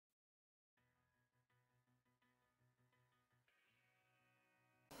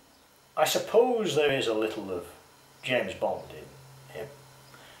I suppose there is a little of James Bond in him,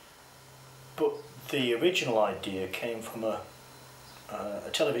 but the original idea came from a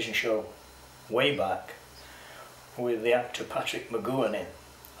television show way back with the actor Patrick McGoohan in,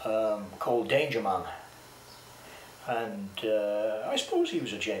 called Danger Man, and I suppose he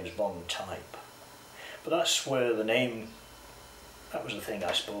was a James Bond type, but that's where the name, that was the thing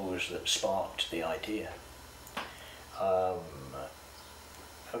I suppose that sparked the idea.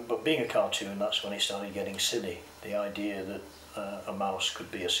 But being a cartoon, that's when it started getting silly, the idea that a mouse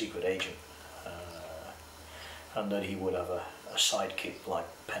could be a secret agent, and that he would have a sidekick like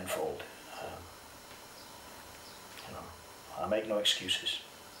Penfold. You know, I make no excuses.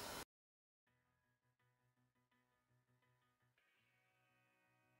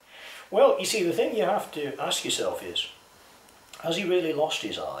 Well, you see, the thing you have to ask yourself is, has he really lost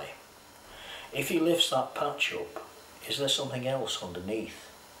his eye? If he lifts that patch up, is there something else underneath?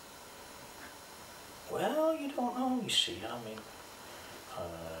 Well, you don't know, you see. I mean,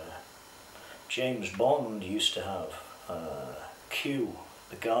 James Bond used to have Q,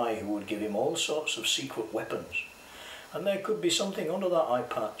 the guy who would give him all sorts of secret weapons. And there could be something under that eye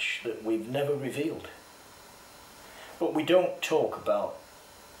patch that we've never revealed. But we don't talk about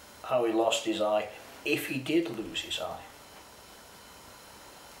how he lost his eye, if he did lose his eye.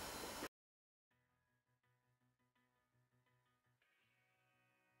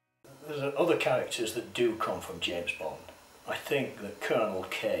 There's other characters that do come from James Bond. I think that Colonel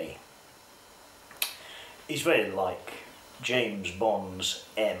K is very like James Bond's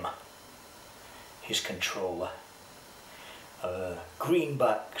M, his controller.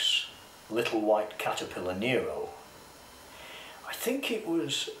 Greenback's little white caterpillar Nero. I think it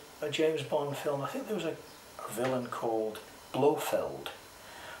was a James Bond film. I think there was a villain called Blofeld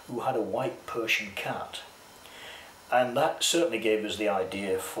who had a white Persian cat. And that certainly gave us the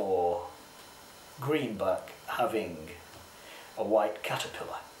idea for Greenback having a white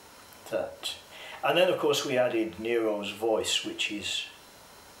caterpillar. And then of course we added Nero's voice, which is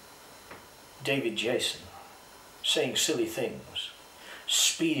David Jason saying silly things,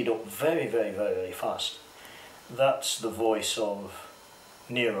 speeded up very, very, very, very fast. That's the voice of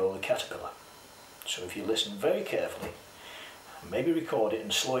Nero the caterpillar. So if you listen very carefully, maybe record it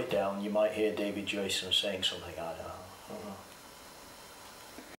and slow it down, you might hear David Jason saying something, I don't know.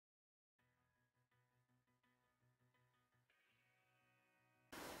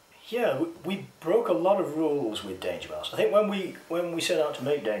 Yeah, we broke a lot of rules with Danger Mouse. I think when we set out to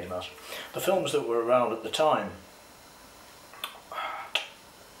make Danger Mouse, the films that were around at the time,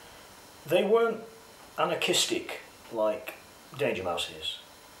 they weren't anarchistic like Danger Mouse is.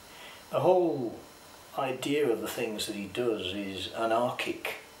 The whole idea of the things that he does is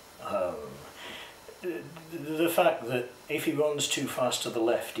anarchic. The fact that if he runs too fast to the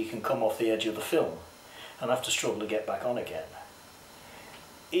left, he can come off the edge of the film and have to struggle to get back on again.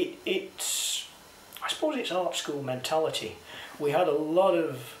 I suppose it's art school mentality. We had a lot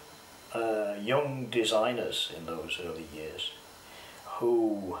of young designers in those early years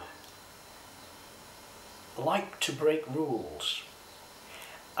who liked to break rules,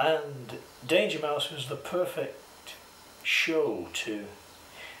 and Danger Mouse was the perfect show to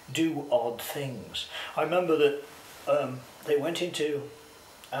do odd things. I remember that they went into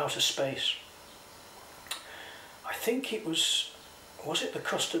outer space. I think it was it the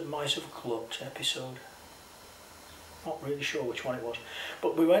Custard Mice of Gluck episode? Not really sure which one it was.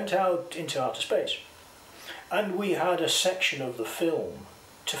 But we went out into outer space and we had a section of the film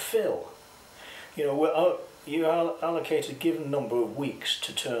to fill. You know, you are allocated a given number of weeks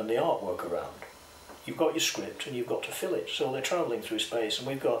to turn the artwork around. You've got your script and you've got to fill it. So they're travelling through space and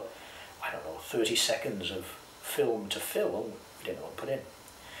we've got, I don't know, 30 seconds of film to fill, and we didn't know what to put in.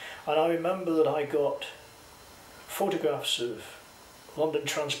 And I remember that I got photographs of London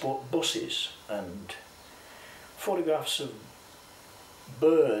Transport buses and photographs of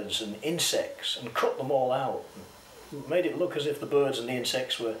birds and insects and cut them all out and made it look as if the birds and the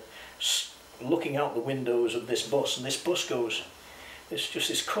insects were looking out the windows of this bus, and this bus goes, it's just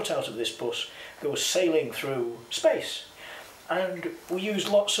this cutout of this bus goes sailing through space. And we used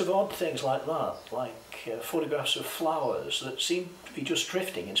lots of odd things like that, like photographs of flowers that seem to be just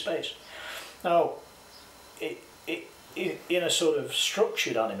drifting in space. Now, in a sort of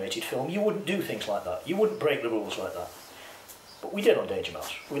structured animated film, you wouldn't do things like that. You wouldn't break the rules like that. But we did on Danger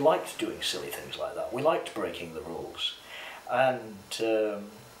Mouse. We liked doing silly things like that. We liked breaking the rules. And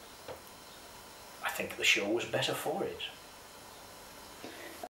I think the show was better for it.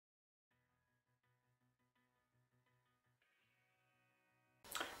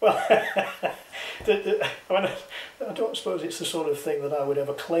 Well, I mean, I don't suppose it's the sort of thing that I would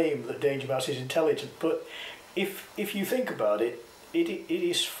ever claim that Danger Mouse is intelligent, but if you think about it, it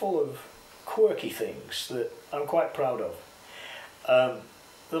is full of quirky things that I'm quite proud of.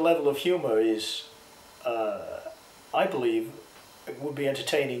 The level of humour is, I believe, would be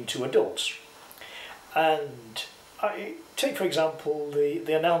entertaining to adults. And take for example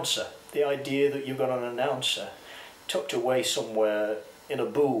the announcer, the idea that you've got an announcer tucked away somewhere in a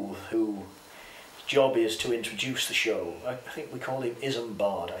booth whose job is to introduce the show. I think we call him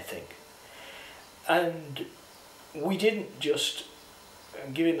Isambard, I think. And we didn't just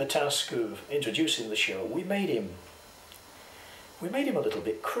give him the task of introducing the show, we made him a little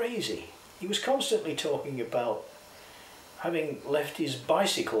bit crazy. He was constantly talking about having left his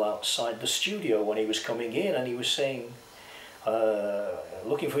bicycle outside the studio when he was coming in, and he was saying,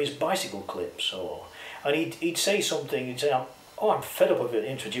 looking for his bicycle clips, and he'd say something, he'd say, oh, I'm fed up of it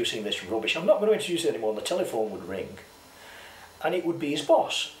introducing this rubbish, I'm not going to introduce it anymore, and the telephone would ring. And it would be his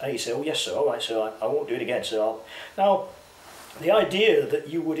boss, and he'd say, oh yes sir, all right sir, I won't do it again sir. Now, the idea that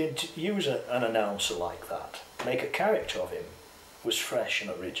you would use an announcer like that, make a character of him, was fresh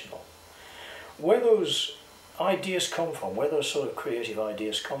and original. Where those ideas come from, where those sort of creative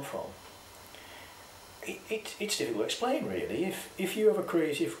ideas come from, it's difficult to explain really. If you have a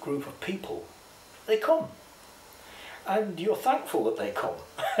creative group of people, they come. And you're thankful that they come.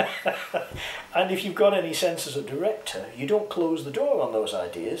 And if you've got any sense as a director, you don't close the door on those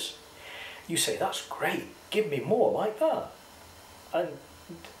ideas. You say, that's great, give me more like that. And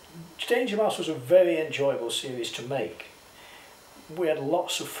Danger Mouse was a very enjoyable series to make. We had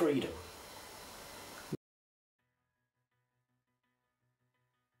lots of freedom.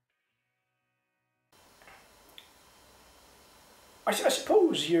 I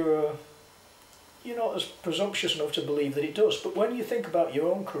suppose you're not as presumptuous enough to believe that it does, but when you think about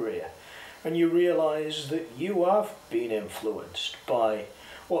your own career and you realise that you have been influenced by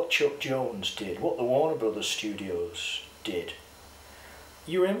what Chuck Jones did, what the Warner Brothers studios did,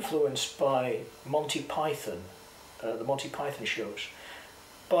 you're influenced by Monty Python, the Monty Python shows,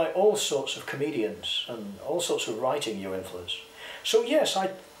 by all sorts of comedians and all sorts of writing you influence. So yes,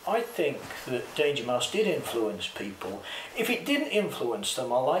 I think that Danger Mouse did influence people. If it didn't influence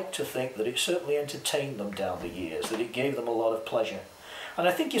them, I like to think that it certainly entertained them down the years, that it gave them a lot of pleasure. And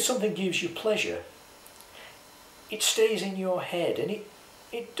I think if something gives you pleasure, it stays in your head, and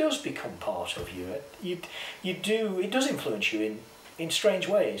it does become part of you. It does influence you in strange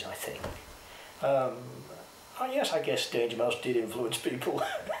ways, I think. Yes, I guess Danger Mouse did influence people.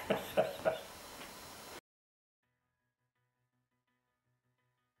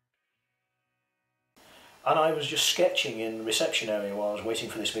 And I was just sketching in the reception area while I was waiting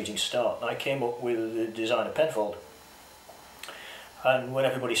for this meeting to start, and I came up with the design of Penfold. And when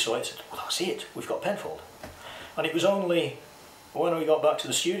everybody saw it, said, well, that's it, we've got Penfold. And it was only when we got back to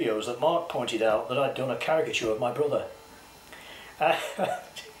the studios that Mark pointed out that I'd done a caricature of my brother.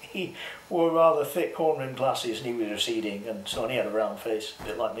 He wore rather thick horn-rimmed glasses and he was receding, and so he had a round face, a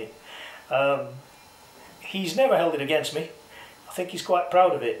bit like me. He's never held it against me. I think he's quite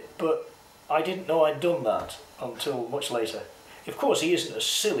proud of it, but I didn't know I'd done that until much later. Of course, he isn't as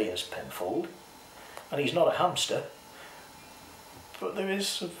silly as Penfold, and he's not a hamster, but there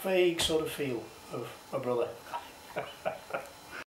is a vague sort of feel of a brother.